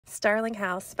Starling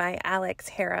House by Alix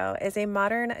Harrow is a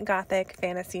modern Gothic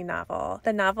fantasy novel.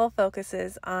 The novel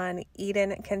focuses on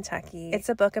Eden, Kentucky. It's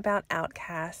a book about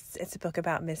outcasts. It's a book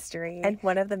about mystery. And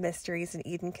one of the mysteries in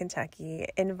Eden, Kentucky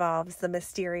involves the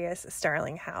mysterious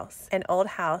Starling House, an old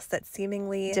house that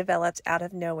seemingly developed out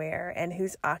of nowhere and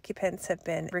whose occupants have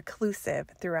been reclusive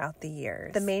throughout the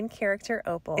years. The main character,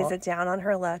 Opal, is a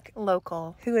down-on-her-luck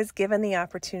local who is given the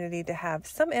opportunity to have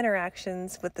some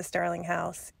interactions with the Starling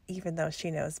House, even though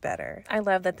she knows better. I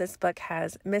love that this book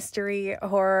has mystery,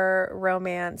 horror,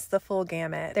 romance, the full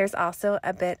gamut. There's also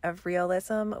a bit of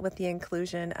realism with the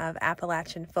inclusion of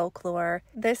Appalachian folklore.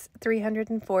 This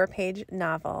 304-page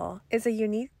novel is a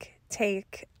unique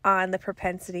take on the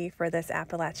propensity for this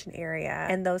Appalachian area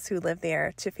and those who live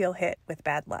there to feel hit with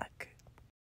bad luck.